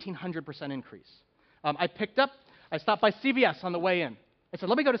 1,800% increase. I stopped by CVS on the way in. I said,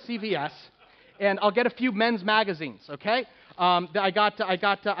 let me go to CVS, and I'll get a few men's magazines. Okay,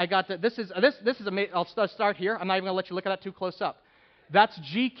 this is amazing. I'll start here. I'm not even gonna let you look at that too close up. That's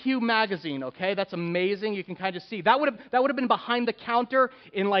GQ magazine, okay? That's amazing. You can kind of see. That would have been behind the counter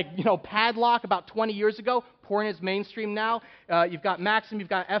in Padlock about 20 years ago. Porn is mainstream now. You've got Maxim, you've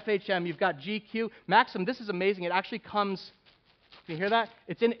got FHM, you've got GQ. Maxim, this is amazing. It actually comes, can you hear that?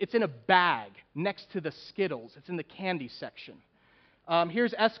 It's in a bag next to the Skittles. It's in the candy section.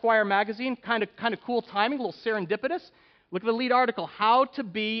 Here's Esquire magazine. Kind of cool timing, a little serendipitous. Look at the lead article, How to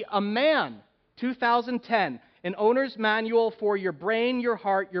Be a Man, 2010. An owner's manual for your brain, your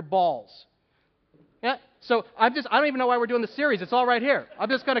heart, your balls. Yeah. So I don't even know why we're doing this series. It's all right here. I'm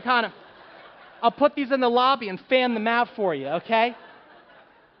just going to I'll put these in the lobby and fan them out for you, okay?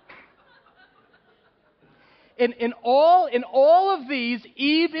 In all of these,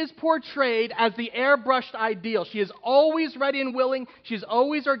 Eve is portrayed as the airbrushed ideal. She is always ready and willing. She's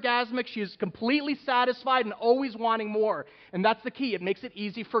always orgasmic. She is completely satisfied and always wanting more. And that's the key. It makes it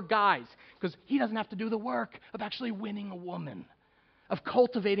easy for guys because he doesn't have to do the work of actually winning a woman, of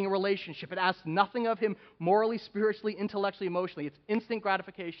cultivating a relationship. It asks nothing of him morally, spiritually, intellectually, emotionally. It's instant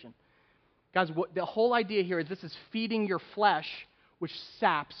gratification. Guys, the whole idea here is this is feeding your flesh, which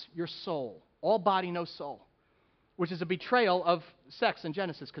saps your soul. All body, no soul. Which is a betrayal of sex in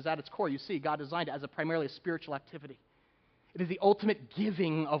Genesis, because at its core, you see, God designed it as primarily a spiritual activity. It is the ultimate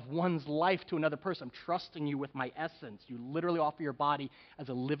giving of one's life to another person. I'm trusting you with my essence. You literally offer your body as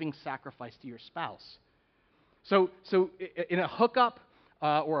a living sacrifice to your spouse. So in a hookup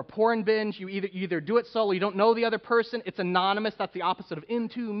or a porn binge, you either do it solo, you don't know the other person, it's anonymous, that's the opposite of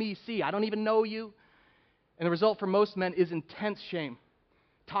into me, see, I don't even know you. And the result for most men is intense shame,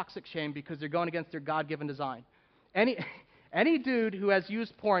 toxic shame, because they're going against their God-given design. Any dude who has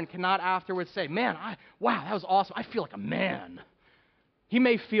used porn cannot afterwards say, man, wow, that was awesome. I feel like a man. He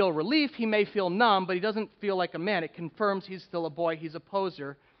may feel relief, he may feel numb, but he doesn't feel like a man. It confirms he's still a boy. He's a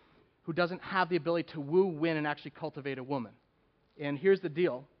poser who doesn't have the ability to woo, win, and actually cultivate a woman. And here's the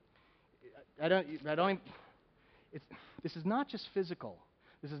deal. This is not just physical.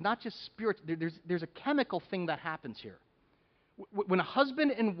 This is not just spiritual. There's a chemical thing that happens here. When a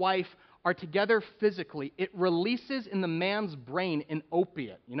husband and wife are together physically, it releases in the man's brain an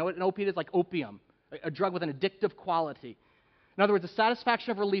opiate. You know what an opiate is? Like opium, a drug with an addictive quality. In other words, the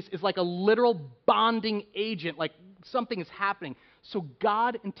satisfaction of release is like a literal bonding agent, like something is happening. So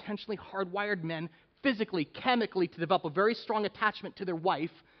God intentionally hardwired men physically, chemically, to develop a very strong attachment to their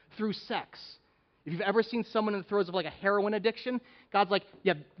wife through sex. If you've ever seen someone in the throes of like a heroin addiction, God's like,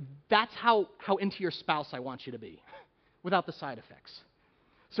 yeah, that's how into your spouse I want you to be, without the side effects.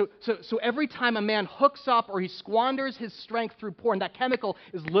 So every time a man hooks up or he squanders his strength through porn, that chemical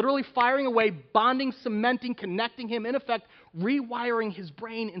is literally firing away, bonding, cementing, connecting him, in effect, rewiring his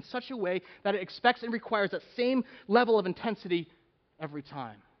brain in such a way that it expects and requires that same level of intensity every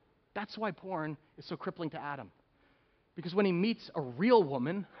time. That's why porn is so crippling to Adam. Because when he meets a real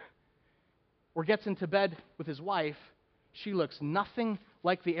woman or gets into bed with his wife, she looks nothing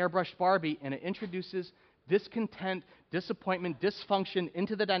like the airbrushed Barbie, and it introduces discontent, disappointment, dysfunction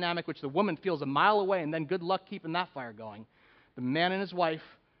into the dynamic which the woman feels a mile away, and then good luck keeping that fire going. The man and his wife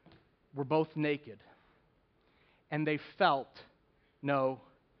were both naked, and they felt no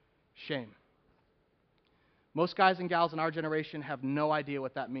shame. Most guys and gals in our generation have no idea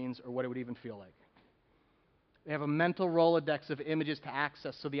what that means or what it would even feel like. They have a mental Rolodex of images to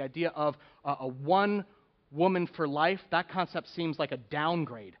access, so the idea of a one woman for life, that concept seems like a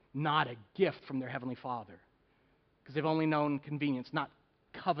downgrade, not a gift from their Heavenly Father. Because they've only known convenience, not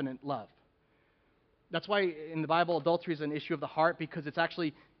covenant love. That's why in the Bible, adultery is an issue of the heart, because it's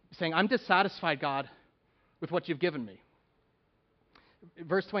actually saying, I'm dissatisfied, God, with what you've given me.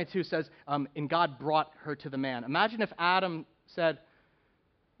 Verse 22 says, and God brought her to the man. Imagine if Adam said,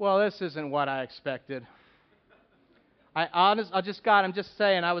 well, this isn't what I expected. I'm just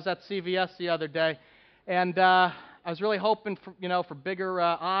saying, I was at CVS the other day, and I was really hoping for bigger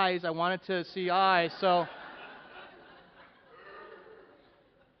eyes. I wanted to see eyes, so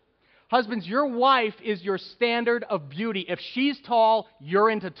Husbands, your wife is your standard of beauty. If she's tall, you're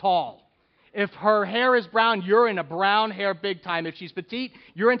into tall. If her hair is brown, you're into brown hair big time. If she's petite,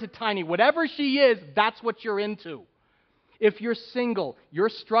 you're into tiny. Whatever she is, that's what you're into. If you're single, you're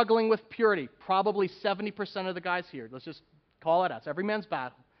struggling with purity. Probably 70% of the guys here. Let's just call it out. It's every man's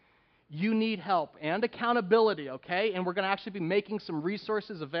battle. You need help and accountability, okay? And we're going to actually be making some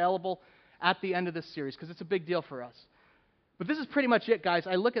resources available at the end of this series because it's a big deal for us. But this is pretty much it, guys.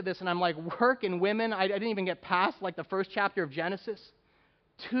 I look at this and I'm like, work and women, I didn't even get past like the first chapter of Genesis.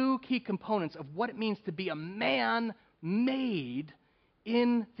 Two key components of what it means to be a man made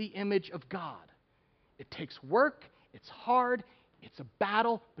in the image of God. It takes work, it's hard, it's a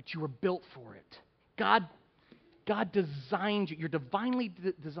battle, but you were built for it. God designed you. You're divinely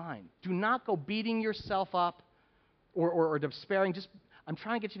designed. Do not go beating yourself up or despairing. I'm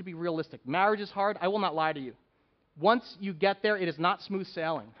trying to get you to be realistic. Marriage is hard. I will not lie to you. Once you get there, it is not smooth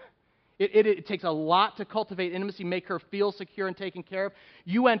sailing. It takes a lot to cultivate intimacy, make her feel secure and taken care of.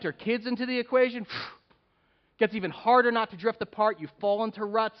 You enter kids into the equation, gets even harder not to drift apart. You fall into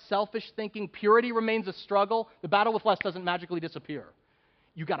ruts, selfish thinking. Purity remains a struggle. The battle with lust doesn't magically disappear.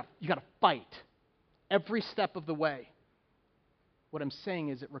 You gotta fight every step of the way. What I'm saying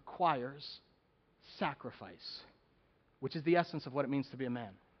is it requires sacrifice, which is the essence of what it means to be a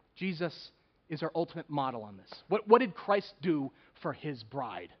man. Jesus is our ultimate model on this. What did Christ do for his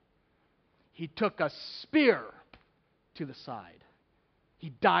bride? He took a spear to the side.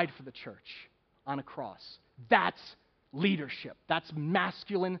 He died for the church on a cross. That's leadership. That's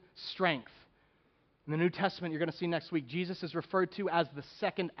masculine strength. In the New Testament, you're going to see next week, Jesus is referred to as the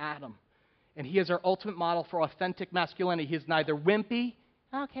second Adam. And he is our ultimate model for authentic masculinity. He is neither wimpy,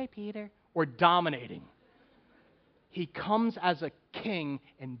 okay, Peter, or dominating. He comes as a king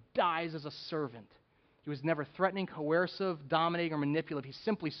and dies as a servant. He was never threatening, coercive, dominating, or manipulative. He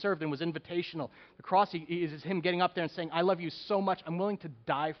simply served and was invitational. The cross is him getting up there and saying, I love you so much, I'm willing to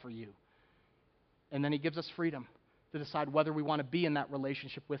die for you. And then he gives us freedom to decide whether we want to be in that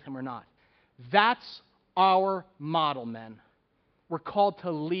relationship with him or not. That's our model, men. We're called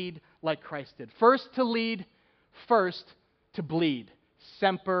to lead like Christ did. First to lead, first to bleed.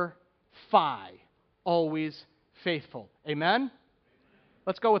 Semper Fi. Always faithful. Amen?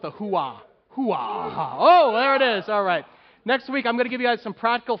 Let's go with a hoo-ah. Hoo-ah. Oh, there it is. All right. Next week, I'm going to give you guys some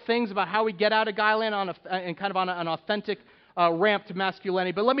practical things about how we get out of Guyland on an authentic ramp to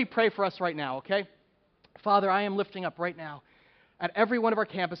masculinity. But let me pray for us right now, okay? Father, I am lifting up right now at every one of our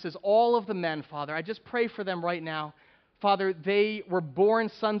campuses, all of the men, Father. I just pray for them right now. Father, they were born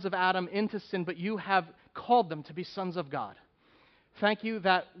sons of Adam into sin, but you have called them to be sons of God. Thank you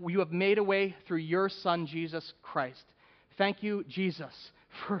that you have made a way through your Son, Jesus Christ. Thank you, Jesus,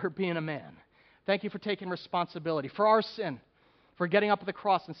 for being a man. Thank you for taking responsibility for our sin, for getting up at the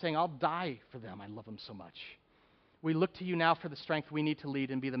cross and saying, I'll die for them. I love them so much. We look to you now for the strength we need to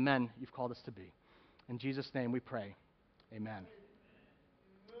lead and be the men you've called us to be. In Jesus' name we pray. Amen.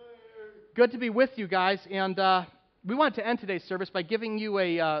 Good to be with you guys. And we wanted to end today's service by giving you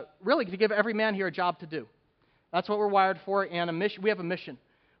really to give every man here a job to do. That's what we're wired for, and a mission. We have a mission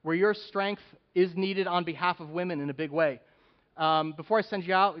where your strength is needed on behalf of women in a big way. Before I send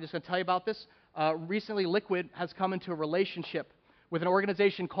you out, I'm just going to tell you about this. Recently, Liquid has come into a relationship with an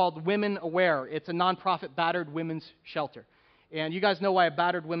organization called Women Aware. It's a nonprofit battered women's shelter. And you guys know why a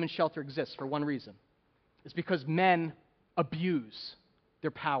battered women's shelter exists for one reason. It's because men abuse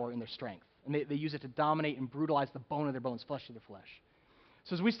their power and their strength. And they use it to dominate and brutalize the bone of their bones, flesh of their flesh.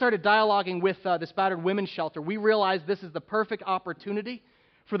 So as we started dialoguing with this battered women's shelter, we realized this is the perfect opportunity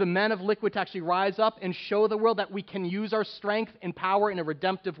for the men of Liquid to actually rise up and show the world that we can use our strength and power in a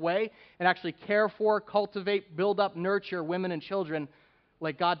redemptive way and actually care for, cultivate, build up, nurture women and children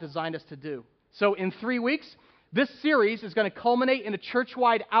like God designed us to do. So in 3 weeks, this series is going to culminate in a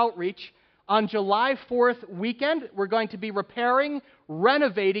church-wide outreach. On July 4th weekend, we're going to be repairing,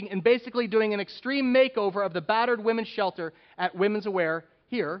 renovating, and basically doing an extreme makeover of the battered women's shelter at Women's Aware.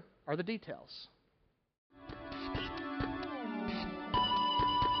 Here are the details.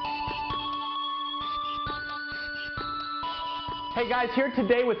 Hey guys, here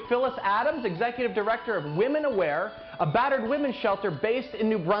today with Phyllis Adams, Executive Director of Women Aware, a battered women's shelter based in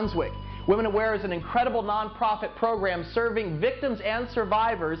New Brunswick. Women Aware is an incredible nonprofit program serving victims and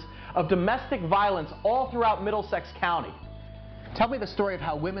survivors of domestic violence all throughout Middlesex County. Tell me the story of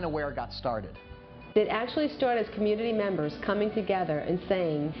how Women Aware got started. It actually started as community members coming together and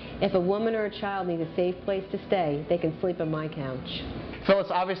saying, if a woman or a child needs a safe place to stay, they can sleep on my couch. Phyllis,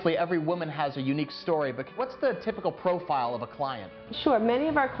 obviously every woman has a unique story, but what's the typical profile of a client? Sure, many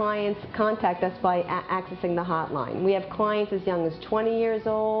of our clients contact us by accessing the hotline. We have clients as young as 20 years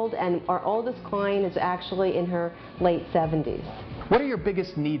old, and our oldest client is actually in her late 70s. What are your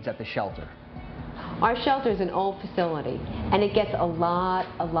biggest needs at the shelter? Our shelter is an old facility, and it gets a lot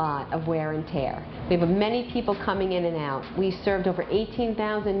of wear and tear. We have many people coming in and out. We served over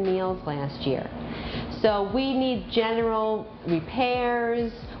 18,000 meals last year. So we need general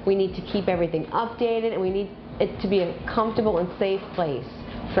repairs, we need to keep everything updated, and we need it to be a comfortable and safe place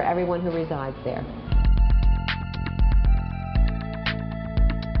for everyone who resides there.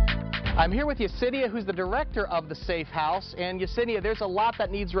 I'm here with Yesenia, who's the director of the Safe House. And Yesenia, there's a lot that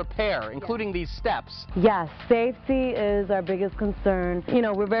needs repair, including these steps. Yes, safety is our biggest concern. You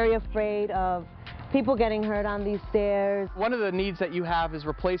know, we're very afraid of people getting hurt on these stairs. One of the needs that you have is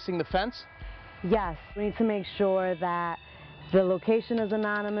replacing the fence? Yes, we need to make sure that the location is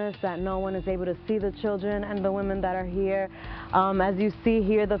anonymous, that no one is able to see the children and the women that are here. As you see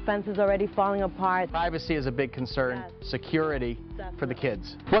here, the fence is already falling apart. Privacy is a big concern. Yes. Security for the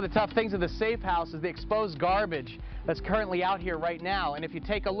kids. One of the tough things of the Safe House is the exposed garbage that's currently out here right now. And if you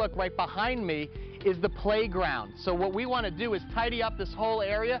take a look, right behind me is the playground. So what we want to do is tidy up this whole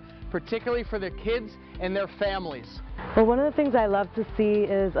area, particularly for their kids and their families. Well, one of the things I love to see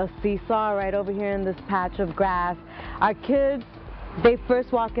is a seesaw right over here in this patch of grass. Our kids, they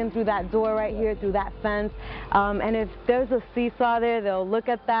first walk in through that door right here, through that fence, and if there's a seesaw there, they'll look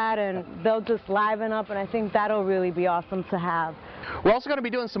at that and they'll just liven up, and I think that'll really be awesome to have. We're also going to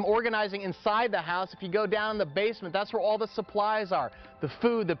be doing some organizing inside the house. If you go down in the basement, that's where all the supplies are. The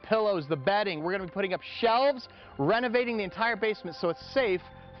food, the pillows, the bedding. We're going to be putting up shelves, renovating the entire basement so it's safe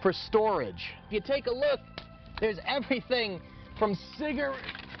for storage. If you take a look, there's everything from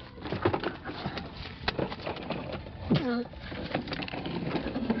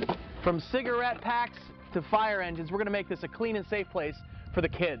cigarette packs to fire engines. We're going to make this a clean and safe place for the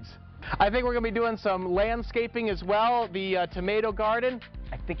kids. I think we're going to be doing some landscaping as well. The tomato garden,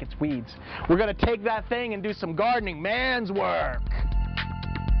 I think it's weeds. We're going to take that thing and do some gardening, man's work.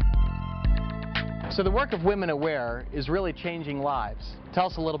 So the work of Women Aware is really changing lives. Tell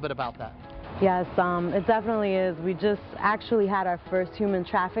us a little bit about that. Yes, it definitely is. We just actually had our first human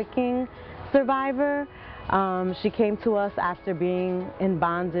trafficking survivor. She came to us after being in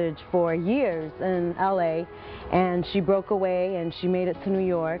bondage for years in LA, and she broke away and she made it to New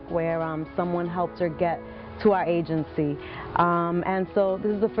York, where someone helped her get to our agency. And so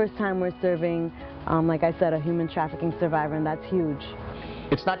this is the first time we're serving, like I said, a human trafficking survivor, and that's huge.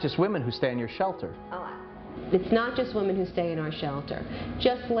 It's not just women who stay in your shelter. It's not just women who stay in our shelter.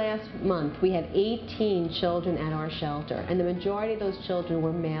 Just last month, we had 18 children at our shelter, and the majority of those children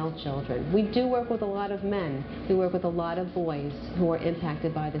were male children. We do work with a lot of men. We work with a lot of boys who are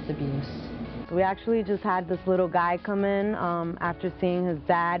impacted by this abuse. We actually just had this little guy come in after seeing his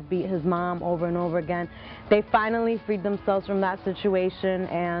dad beat his mom over and over again. They finally freed themselves from that situation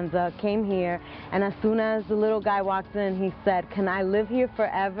and came here. And as soon as the little guy walked in, he said, "Can I live here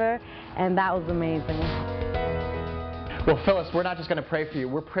forever?" And that was amazing. Well, Phyllis, we're not just going to pray for you.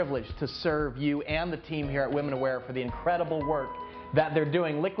 We're privileged to serve you and the team here at Women Aware for the incredible work that they're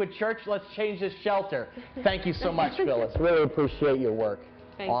doing. Liquid Church, let's change this shelter. Thank you so much, Phyllis. Really appreciate your work.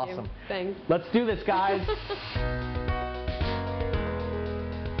 Thank awesome. You. Thanks. Let's do this, guys.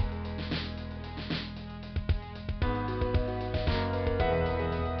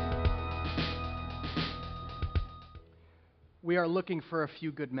 We are looking for a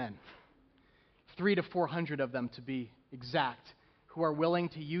few good men. 300 to 400 of them, to be exact, who are willing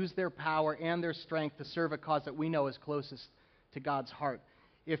to use their power and their strength to serve a cause that we know is closest to God's heart.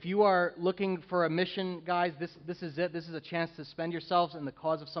 If you are looking for a mission, guys, this is it. This is a chance to spend yourselves in the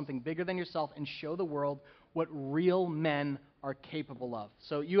cause of something bigger than yourself and show the world what real men are capable of.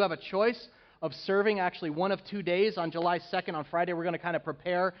 So you have a choice of serving actually one of 2 days. On July 2nd, on Friday, we're going to kind of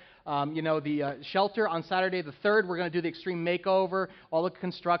prepare the shelter. On Saturday the 3rd, we're going to do the extreme makeover, all the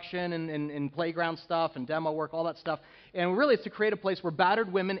construction and playground stuff and demo work, all that stuff. And really it's to create a place where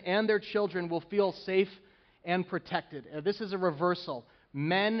battered women and their children will feel safe and protected. This is a reversal.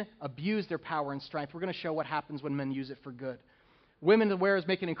 Men abuse their power and strength. We're going to show what happens when men use it for good. Women Aware is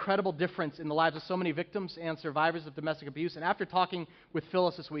making an incredible difference in the lives of so many victims and survivors of domestic abuse. And after talking with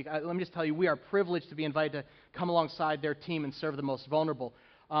Phyllis this week, let me just tell you, we are privileged to be invited to come alongside their team and serve the most vulnerable.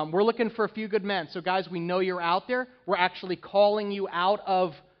 We're looking for a few good men. So guys, we know you're out there. We're actually calling you out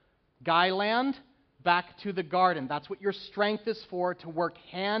of Guyland back to the garden. That's what your strength is for, to work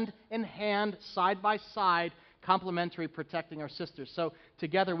hand in hand, side by side, complementary, protecting our sisters. So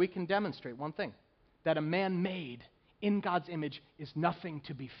together we can demonstrate one thing, that a man made in God's image is nothing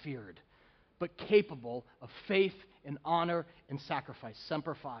to be feared, but capable of faith and honor and sacrifice.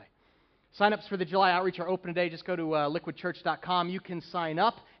 Semper Fi. Sign-ups for the July Outreach are open today. Just go to liquidchurch.com. You can sign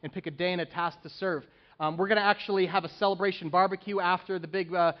up and pick a day and a task to serve. We're going to actually have a celebration barbecue after the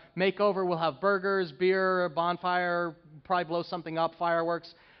big makeover. We'll have burgers, beer, bonfire, probably blow something up,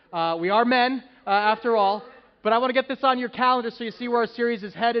 fireworks. We are men, after all. But I want to get this on your calendar so you see where our series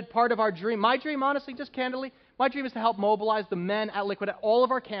is headed. Part of our dream, my dream, honestly, just candidly, my dream is to help mobilize the men at Liquid at all of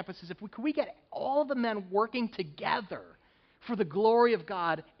our campuses. Could we get all of the men working together for the glory of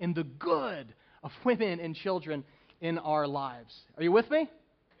God and the good of women and children in our lives? Are you with me?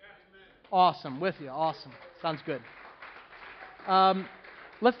 Awesome, with you, awesome. Sounds good.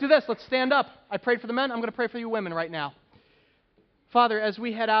 Let's do this, let's stand up. I prayed for the men, I'm going to pray for you women right now. Father, as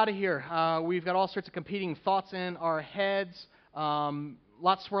we head out of here, we've got all sorts of competing thoughts in our heads,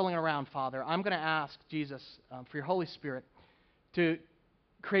 lots swirling around, Father. I'm going to ask, Jesus, for your Holy Spirit to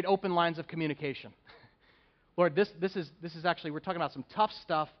create open lines of communication. Lord, this is actually, we're talking about some tough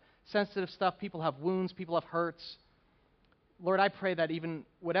stuff, sensitive stuff. People have wounds, people have hurts. Lord, I pray that even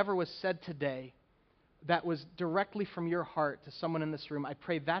whatever was said today that was directly from your heart to someone in this room, I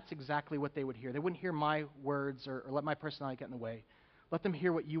pray that's exactly what they would hear. They wouldn't hear my words or let my personality get in the way. Let them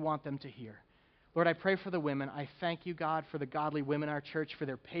hear what you want them to hear. Lord, I pray for the women. I thank you, God, for the godly women in our church, for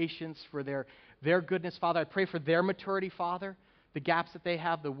their patience, for their goodness, Father. I pray for their maturity, Father, the gaps that they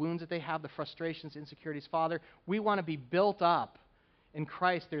have, the wounds that they have, the frustrations, insecurities, Father. We want to be built up in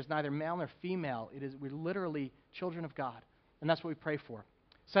Christ. There's neither male nor female. We're literally children of God. And that's what we pray for.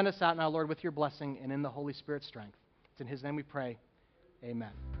 Send us out now, Lord, with your blessing and in the Holy Spirit's strength. It's in his name we pray. Amen.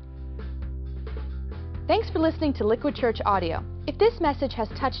 Thanks for listening to Liquid Church Audio. If this message has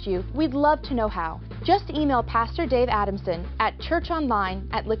touched you, we'd love to know how. Just email Pastor Dave Adamson at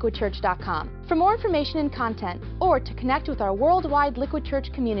churchonline@liquidchurch.com. For more information and content, or to connect with our worldwide Liquid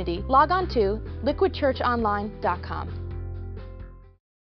Church community, log on to liquidchurchonline.com.